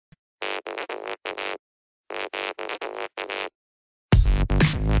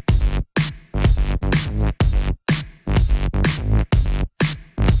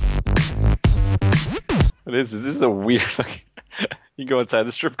is this? This is a weird fucking... You go inside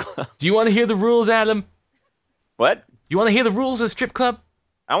the strip club. Do you want to hear the rules, Adam? What? You want to hear the rules of the strip club?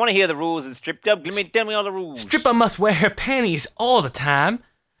 I want to hear the rules of the strip club. Tell me all the rules. Stripper must wear her panties all the time.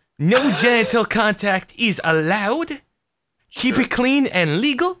 No genital contact is allowed. Keep it clean and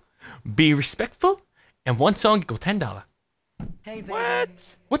legal. Be respectful. And one song equals $10. Hey, baby.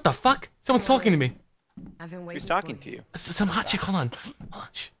 What the fuck? Someone's talking to me. Who's talking to you? Some hot chick. Hold on. Hold on.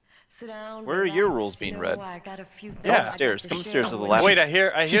 Shh. Sit down, Where are your rules being read? Yeah. Come upstairs. Come upstairs to the last. Wait, I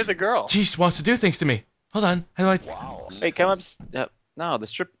hear the girl. She just wants to do things to me. Hold on. How do I? Wow. Hey, come up. No,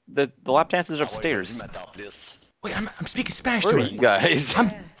 the lap dances are upstairs. Wait, I'm speaking Spanish Where to are her. you guys?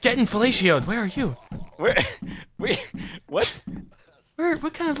 I'm getting fellatioed. Where are you? Where? What?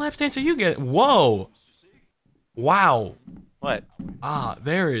 What kind of lap dance are you getting? Whoa. Wow. What? Ah,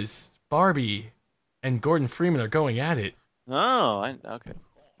 there is Barbie and Gordon Freeman are going at it. Oh, okay.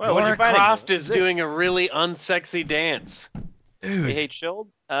 Well, Laura Croft is doing a really unsexy dance. Dude. Hey, Chilled.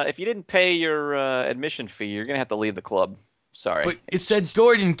 If you didn't pay your admission fee, you're gonna have to leave the club. Sorry. But it said,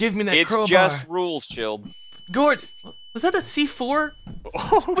 Gordon, give me that crowbar. It's just rules, Chilled. Gordon, was that a C4?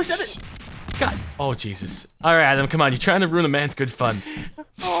 Was that a... God. Oh, Jesus. All right, Adam, come on. You're trying to ruin a man's good fun.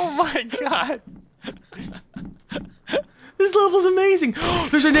 Oh, my God. This level's amazing.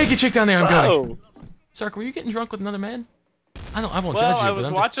 There's a naked chick down there. I'm going. Whoa. Sark, were you getting drunk with another man? I won't Well, judge you. I was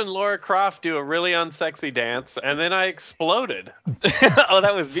watching Laura Croft do a really unsexy dance, and then I exploded. Oh,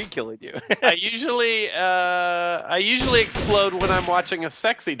 that was me killing you. I usually explode when I'm watching a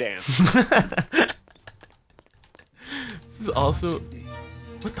sexy dance. This is also...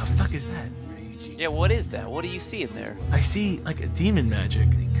 What the fuck is that? Yeah, what is that? What do you see in there? I see, like, a demon magic.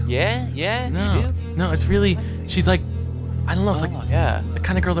 Yeah? Yeah? No. You do? No, it's really... She's like... I don't know, it's like yeah. the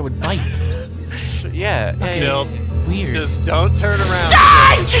kind of girl that would bite. Yeah. Fucking Chill. weird. Just don't turn around.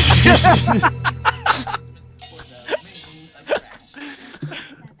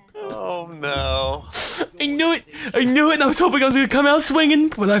 Oh, no. I knew it! I knew it! And I was hoping I was gonna come out swinging,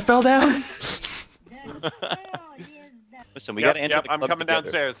 but I fell down. Listen, we gotta enter the club I'm coming together.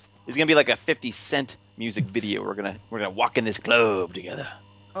 downstairs. It's gonna be like a 50 Cent music video. We're gonna walk in this club together.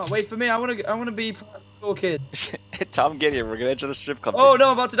 Oh, wait for me. I wanna be cool kid. Tom, get here. We're gonna enter the strip club. Oh no,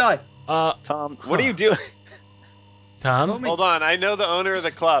 I'm about to die. Tom, what are you doing? Tom? Hold on, I know the owner of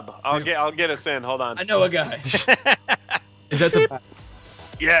the club. I'll get us in. Hold on. I know a guy. Is that the...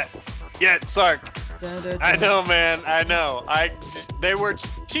 Yeah, Sark. I know, man. I know. They were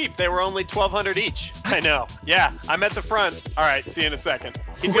cheap. They were only $1,200 each. I know. Yeah, I'm at the front. All right, see you in a second.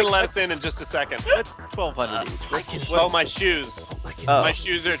 He's gonna let us in just a second. That's $1,200 each. Well, my shoes. My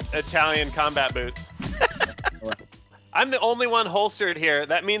shoes are Italian combat boots. I'm the only one holstered here.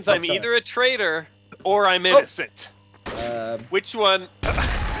 That means I'm either a traitor or I'm innocent. Which one?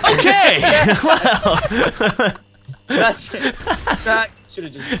 Okay! Wow! That should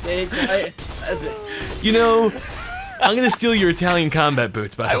have just stayed quiet. That's it. You know, I'm gonna steal your Italian combat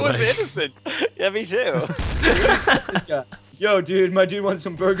boots, by I the way. was innocent. Yeah, me too. This guy. Yo, dude, my dude wants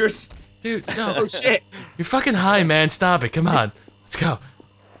some burgers. Dude, no. Oh shit! You're fucking high, man. Stop it. Come on. Let's go.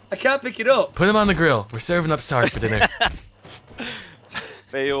 I can't pick it up. Put him on the grill. We're serving up Sark for dinner.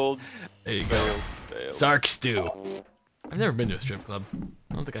 Failed. There you go. Failed. Sark stew. I've never been to a strip club.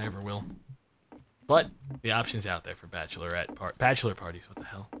 I don't think I ever will. But the option's out there for bachelor parties. What the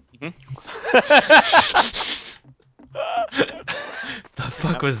hell? The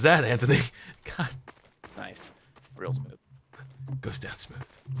fuck was that, Anthony? God. Nice. Real smooth. Goes down smooth.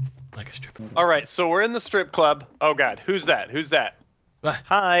 Like a stripper. All right, so we're in the strip club. Oh God, who's that? Who's that?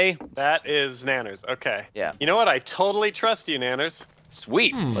 Hi. That is Nanners. Okay. Yeah. You know what? I totally trust you, Nanners.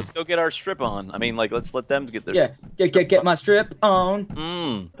 Sweet. Let's go get our strip on. I mean, like, let's let them get their... Yeah, get my strip on.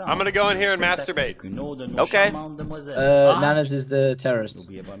 I'm gonna go in here and masturbate. Okay. Nanas is the terrorist.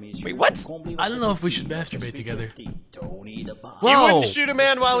 Wait, what? I don't know if we should masturbate together. You Whoa! wouldn't shoot a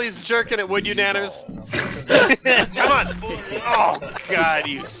man while he's jerking it, would you, Nanners? Come on. Oh God,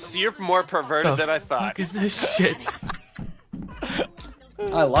 you're more perverted than I The thought. fuck is this shit?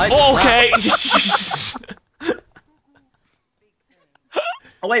 I like Okay!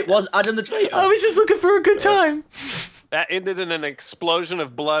 Oh wait, was Adam the traitor? I was just looking for a good time. That ended in an explosion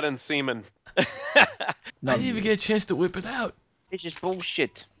of blood and semen. I didn't even get a chance to whip it out. It's just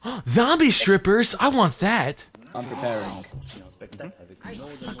bullshit. Zombie strippers? I want that. I'm preparing.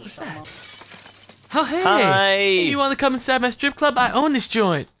 What's that? Oh, hey. Hi. Hey, you want to come inside my strip club? I own this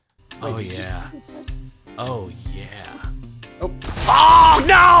joint. Oh, yeah. Oh, yeah. Oh. Oh,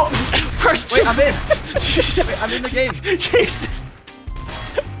 no! First Wait, I'm in. Jesus. Wait, I'm in the game. Jesus.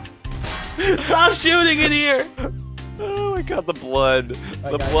 Stop shooting in here. Oh my my god, the blood.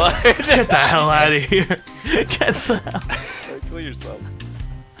 Right, The guys. blood. Get the hell out of here. Get the Alright, kill yourself.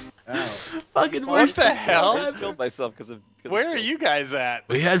 Ow. fucking What worst. the hell? I just killed myself because of. Where are you guys at?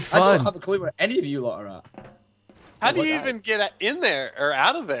 We had I don't fun. have a clue where any of you lot are at. How do What you the- even get in there or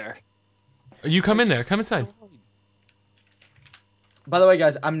out of there? You come in there. Come inside. By the way,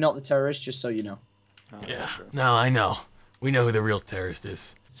 guys, I'm not the terrorist, just so you know. Oh, Yeah. sure. No, I know. We know who the real terrorist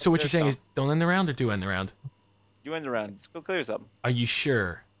is. So what you're There's saying some. is don't end the round or do end the round? You end around. Just go kill yourself. Are you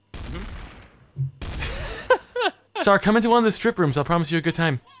sure? Sorry, come into one of the strip rooms. I'll promise you a good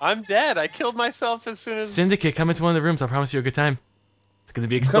time. I'm dead. I killed myself as soon as. Syndicate, come into one of the rooms. I'll promise you a good time. It's gonna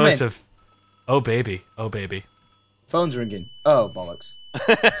be Come in. explosive. Oh baby. Oh baby. Phone's ringing. Oh, bollocks.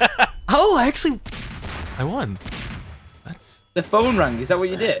 Oh, I won. That's. The phone rang. Is that what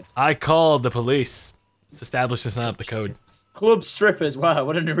you did? I called the police. It's established it's not up the code. Club Strippers. Wow,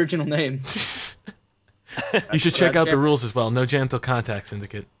 what an original name. You should check out the Check. rules as well. No genital contact,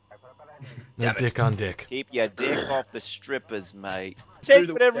 Syndicate. No dick on dick. Keep your dick off the strippers, mate. Take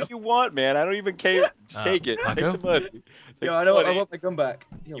Take whatever you want, man. I don't even care. Just take it. Paco? Take the money. Take Yo, the I money. want my gun back.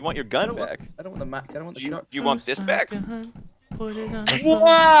 Yo, You want your I gun don't want- back? I don't want the max. I don't want the Do you, shot. do you want this back?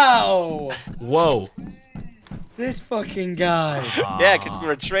 Wow! Whoa. This fucking guy. Yeah, because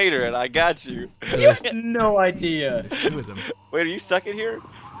you're a traitor and I got you. There's No idea. two of them. Wait, are you stuck in here?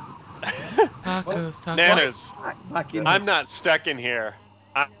 Tacos, tacos. Nanners, Back in. I'm not stuck in here.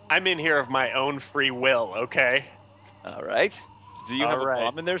 I'm in here of my own free will, okay? All right. Do you have All right. a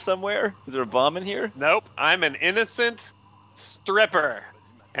bomb in there somewhere? Is there a bomb in here? Nope, I'm an innocent stripper.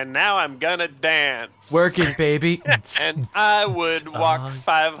 And now I'm gonna dance. Work it, baby. And I would walk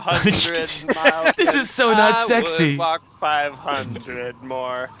 500 miles. This is so not I sexy. Would walk 500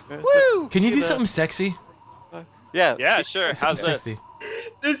 more. Woo! Can you do something sexy? Yeah. Yeah, sure. How's Something this? sexy.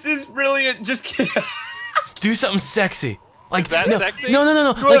 This is brilliant. Just kidding. Just do something sexy. Like that no, sexy? no, no,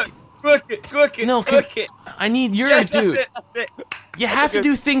 no, no. Like Twerk it. Twerk it. no, Twerk it. I need you're Yeah, a dude. That's it. You have to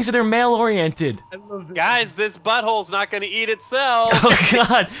do things that are male oriented. I love this. Guys, this butthole's not gonna eat itself. Oh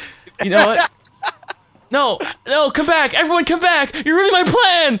God. You know what? No, no, come back. Everyone come back. You're ruining my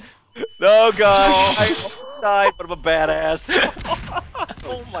plan. No, God. I almost died, but I'm a badass.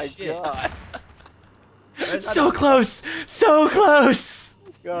 Oh my Shit. God. So close. So close.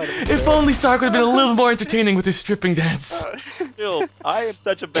 God. If only Sark would have been a little more entertaining with his stripping dance. Chill. I am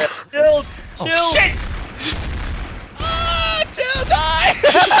such a bad. Chill. Oh, shit! Chill, die.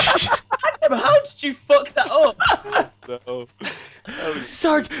 How did you fuck that up? No.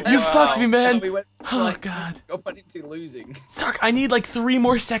 Sark, you fucked me, man. We went Oh, like, God. Up into losing. Sark, I need like 3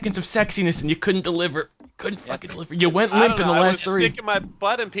 more seconds of sexiness and you couldn't deliver. You couldn't fucking deliver. You went I limp don't in the know, I last was 3. sticking my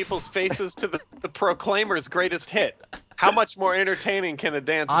butt in people's faces to the Proclaimer's greatest hit. How much more entertaining can a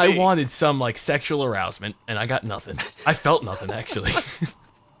dance I be? wanted some like sexual arousement and I got nothing. I felt nothing actually.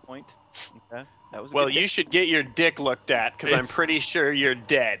 Point. Okay. That was a Well, good you should get your dick looked at, because I'm It's- pretty sure you're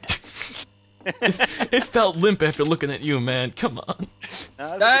dead. It felt limp after looking at you, man. Come on. No,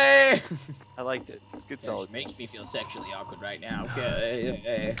 that was a Hey! good- I liked it. It's good solid. It makes me feel sexually awkward right now.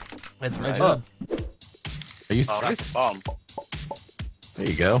 Okay. That's my Right. job. Are you Oh, that's serious? a bomb. There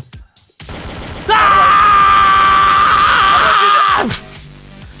you go.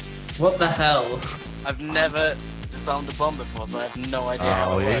 What the hell? I've never disarmed a bomb before, so I have no idea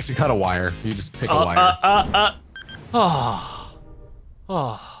how Oh, it you have works. to cut a wire. You just pick a wire. Oh.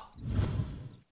 Oh.